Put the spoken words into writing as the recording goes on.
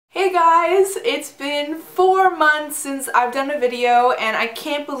Hey guys, it's been 4 months since I've done a video and I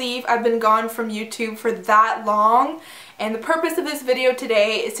can't believe I've been gone from YouTube for that long. And the purpose of this video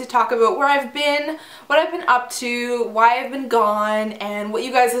today is to talk about where I've been, what I've been up to, why I've been gone, and what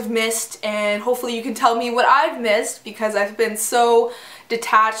you guys have missed, and hopefully you can tell me what I've missed because I've been so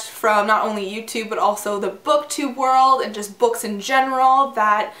detached from not only YouTube but also the booktube world and just books in general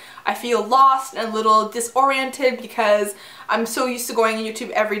that I feel lost and a little disoriented because I'm so used to going on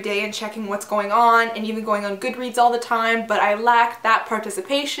YouTube every day and checking what's going on and even going on Goodreads all the time, but I lack that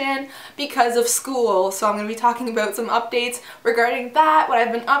participation because of school. So I'm going to be talking about some updates regarding that, what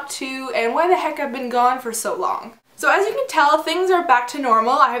I've been up to, and why the heck I've been gone for so long. So as you can tell, things are back to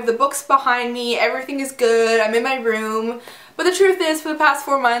normal. I have the books behind me, everything is good, I'm in my room. But the truth is, for the past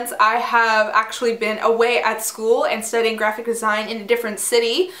 4 months, I have actually been away at school and studying graphic design in a different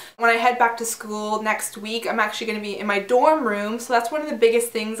city. When I head back to school next week, I'm actually going to be in my dorm room, so that's one of the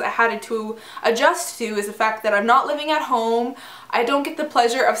biggest things I had to adjust to, is the fact that I'm not living at home. I don't get the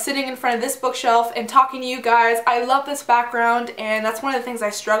pleasure of sitting in front of this bookshelf and talking to you guys. I love this background, and that's one of the things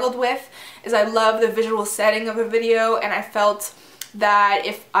I struggled with, is I love the visual setting of a video, and I felt that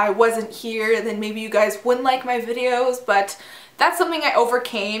if I wasn't here then maybe you guys wouldn't like my videos, but that's something I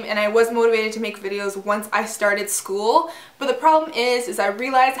overcame and I was motivated to make videos once I started school. But the problem is I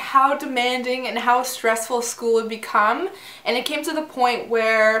realized how demanding and how stressful school would become, and it came to the point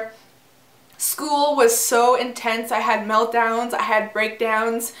where school was so intense. I had meltdowns, I had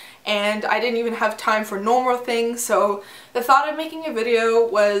breakdowns, and I didn't even have time for normal things, so the thought of making a video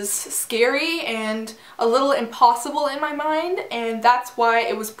was scary and a little impossible in my mind, and that's why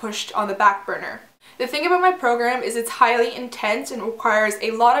it was pushed on the back burner. The thing about my program is it's highly intense and requires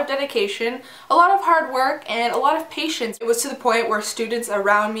a lot of dedication, a lot of hard work, and a lot of patience. It was to the point where students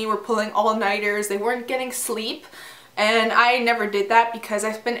around me were pulling all-nighters, they weren't getting sleep, and I never did that because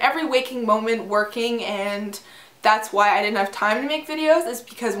I spent every waking moment working, and that's why I didn't have time to make videos, is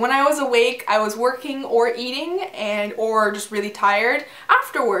because when I was awake I was working or eating or just really tired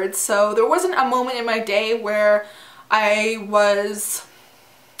afterwards. So there wasn't a moment in my day where I was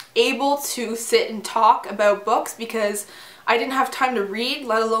able to sit and talk about books because I didn't have time to read,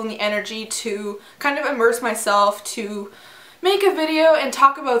 let alone the energy to kind of immerse myself to make a video and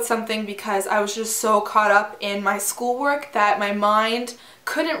talk about something, because I was just so caught up in my schoolwork that my mind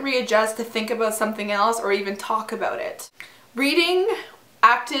couldn't readjust to think about something else or even talk about it. Reading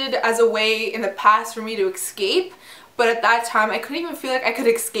acted as a way in the past for me to escape, but at that time I couldn't even feel like I could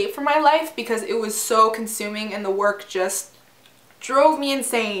escape from my life because it was so consuming and the work just drove me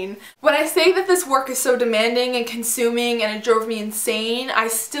insane. When I say that this work is so demanding and consuming and it drove me insane, I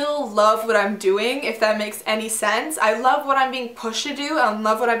still love what I'm doing, if that makes any sense. I love what I'm being pushed to do, I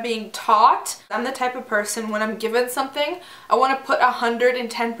love what I'm being taught. I'm the type of person, when I'm given something, I want to put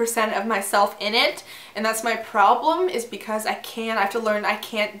 110% of myself in it, and that's my problem, is because I have to learn I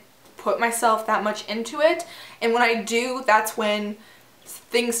can't put myself that much into it, and when I do, that's when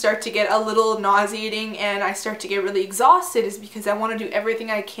things start to get a little nauseating and I start to get really exhausted, is because I want to do everything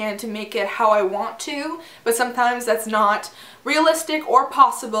I can to make it how I want to, but sometimes that's not realistic or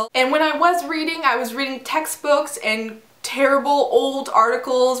possible. And when I was reading textbooks and terrible old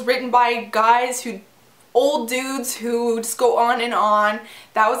articles written by guys old dudes who just go on and on.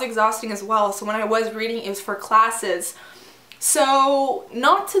 That was exhausting as well. So when I was reading, it was for classes. So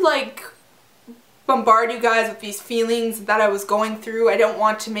not to like bombard you guys with these feelings that I was going through. I don't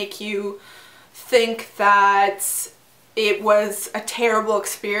want to make you think that it was a terrible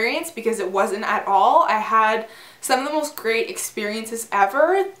experience, because it wasn't at all. I had some of the most great experiences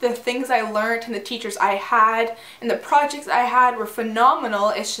ever. The things I learned and the teachers I had and the projects I had were phenomenal.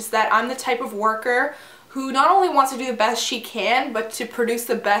 It's just that I'm the type of worker who not only wants to do the best she can, but to produce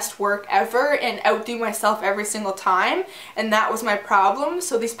the best work ever and outdo myself every single time, and that was my problem.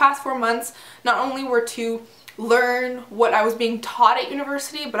 So these past 4 months not only were to learn what I was being taught at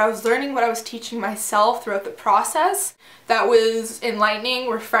university, but I was learning what I was teaching myself throughout the process. That was enlightening,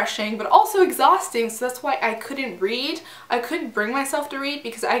 refreshing, but also exhausting, so that's why I couldn't read. I couldn't bring myself to read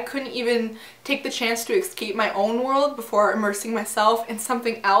because I couldn't even take the chance to escape my own world before immersing myself in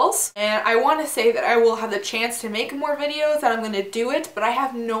something else. And I want to say that I will have the chance to make more videos, that I'm going to do it, but I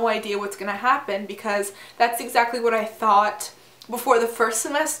have no idea what's going to happen, because that's exactly what I thought before the first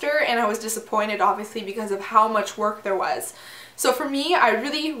semester, and I was disappointed obviously because of how much work there was. So for me, I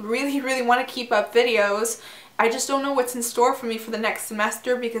really want to keep up videos. I just don't know what's in store for me for the next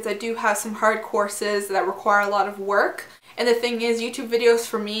semester, because I do have some hard courses that require a lot of work. And the thing is, YouTube videos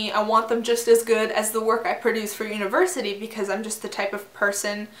for me, I want them just as good as the work I produce for university, because I'm just the type of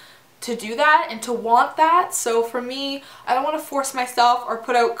person to do that and to want that. So for me, I don't want to force myself or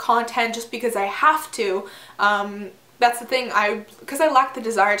put out content just because I have to. That's the thing, because I lacked the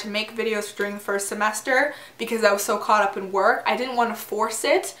desire to make videos during the first semester because I was so caught up in work, I didn't want to force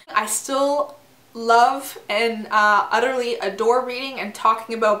it. I still love and utterly adore reading and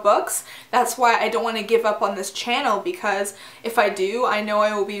talking about books. That's why I don't want to give up on this channel, because if I do, I know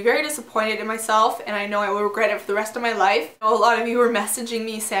I will be very disappointed in myself and I know I will regret it for the rest of my life. A lot of you were messaging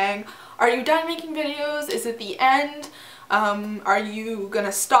me saying, are you done making videos? Is it the end? Are you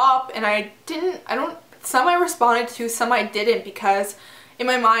gonna stop? And some I responded to, some I didn't, because in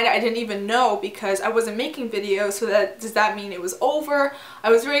my mind I didn't even know, because I wasn't making videos. So does that mean it was over?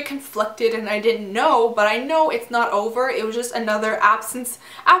 I was very conflicted and I didn't know, but I know it's not over. It was just another absent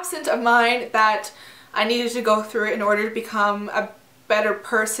of mine that I needed to go through in order to become a better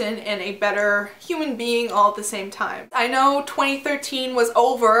person and a better human being all at the same time. I know 2013 was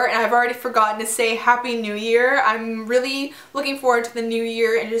over and I've already forgotten to say Happy New Year. I'm really looking forward to the new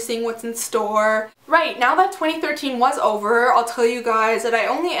year and just seeing what's in store. Right, now that 2013 was over, I'll tell you guys that I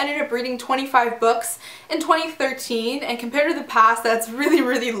only ended up reading 25 books in 2013, and compared to the past, that's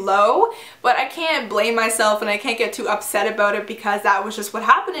really low, but I can't blame myself and I can't get too upset about it because that was just what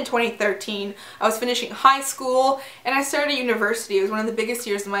happened in 2013. I was finishing high school and I started university. It was one of the biggest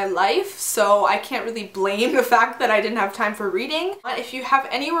years of my life, so I can't really blame the fact that I didn't have time for reading. If you have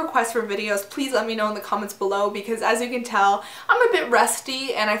any requests for videos, please let me know in the comments below, because as you can tell, I'm a bit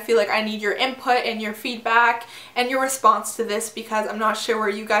rusty and I feel like I need your input and your feedback and your response to this, because I'm not sure where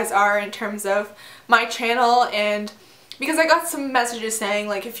you guys are in terms of my channel, and because I got some messages saying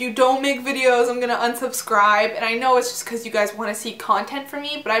like, if you don't make videos I'm gonna unsubscribe, and I know it's just because you guys want to see content from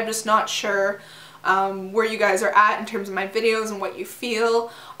me, but I'm just not sure where you guys are at in terms of my videos and what you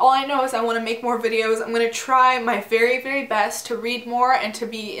feel. All I know is I want to make more videos. I'm going to try my very best to read more and to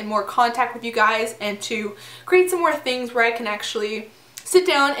be in more contact with you guys and to create some more things where I can actually sit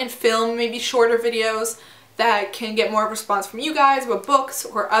down and film maybe shorter videos that can get more response from you guys about books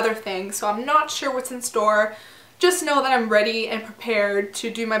or other things. So I'm not sure what's in store. Just know that I'm ready and prepared to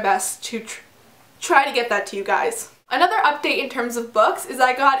do my best to try to get that to you guys. Another update in terms of books is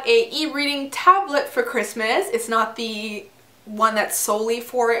I got a e-reading tablet for Christmas. It's not the one that's solely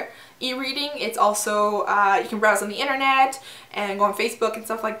for e-reading. It's also, you can browse on the internet and go on Facebook and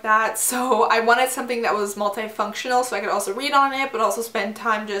stuff like that. So I wanted something that was multifunctional so I could also read on it, but also spend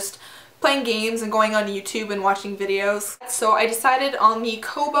time just playing games and going on YouTube and watching videos. So I decided on the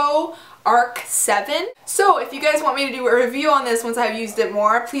Kobo Arc 7. So if you guys want me to do a review on this once I've used it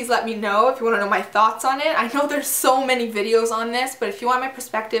more, please let me know if you want to know my thoughts on it. I know there's so many videos on this, but if you want my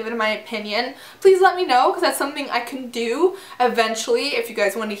perspective and my opinion, please let me know, because that's something I can do eventually if you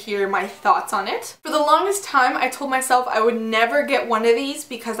guys want to hear my thoughts on it. For the longest time I told myself I would never get one of these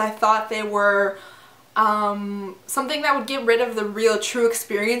because I thought they were something that would get rid of the real true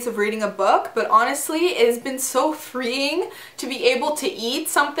experience of reading a book, but honestly it has been so freeing to be able to eat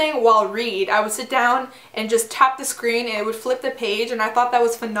something while read. I would sit down and just tap the screen and it would flip the page, and I thought that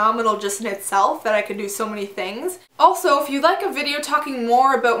was phenomenal just in itself, that I could do so many things. Also, if you'd like a video talking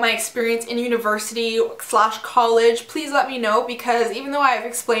more about my experience in university / college, please let me know, because even though I've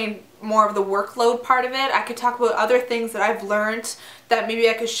explained more of the workload part of it, I could talk about other things that I've learned that maybe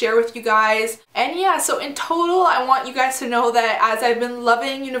I could share with you guys. And yeah, so in total, I want you guys to know that as I've been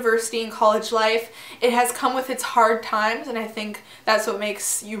loving university and college life, it has come with its hard times, and I think that's what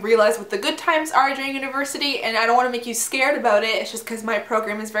makes you realize what the good times are during university. And I don't want to make you scared about it, it's just because my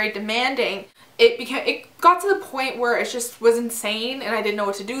program is very demanding. It got to the point where it just was insane and I didn't know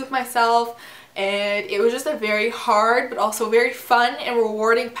what to do with myself. And it was just a very hard but also very fun and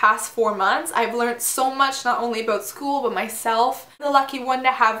rewarding past 4 months. I've learned so much, not only about school but myself. I'm the lucky one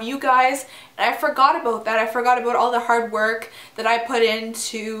to have you guys, and I forgot about that. I forgot about all the hard work that I put in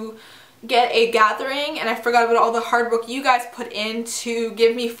to get a gathering, and I forgot about all the hard work you guys put in to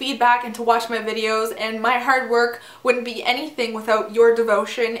give me feedback and to watch my videos, and my hard work wouldn't be anything without your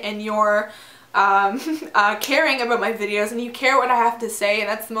devotion and your caring about my videos, and you care what I have to say, and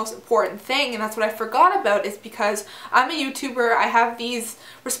that's the most important thing. And that's what I forgot about, is because I'm a YouTuber, I have these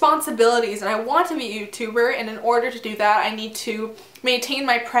responsibilities and I want to be a YouTuber, and in order to do that I need to maintain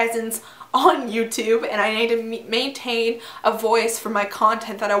my presence on YouTube, and I need to maintain a voice for my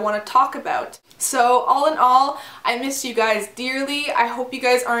content that I want to talk about. So all in all, I miss you guys dearly. I hope you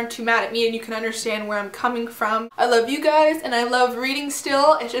guys aren't too mad at me and you can understand where I'm coming from. I love you guys and I love reading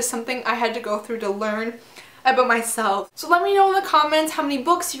still. It's just something I had to go through to learn about myself. So let me know in the comments how many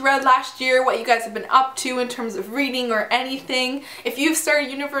books you read last year, what you guys have been up to in terms of reading or anything. If you've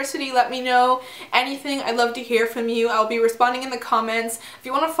started university, let me know. Anything, I'd love to hear from you. I'll be responding in the comments. If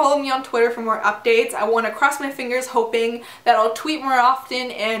you want to follow me on Twitter for more updates, I want to cross my fingers hoping that I'll tweet more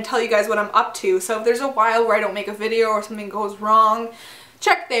often and tell you guys what I'm up to. So if there's a while where I don't make a video or something goes wrong,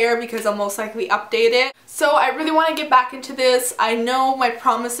 check there because I'll most likely update it. So I really want to get back into this. I know my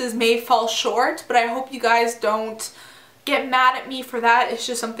promises may fall short, but I hope you guys don't get mad at me for that. It's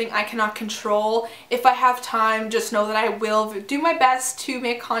just something I cannot control. If I have time, just know that I will do my best to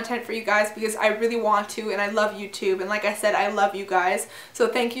make content for you guys because I really want to, and I love YouTube, and like I said, I love you guys. So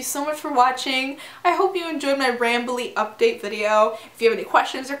thank you so much for watching. I hope you enjoyed my rambly update video. If you have any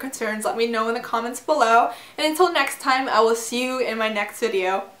questions or concerns, let me know in the comments below. And until next time, I will see you in my next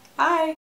video. Bye!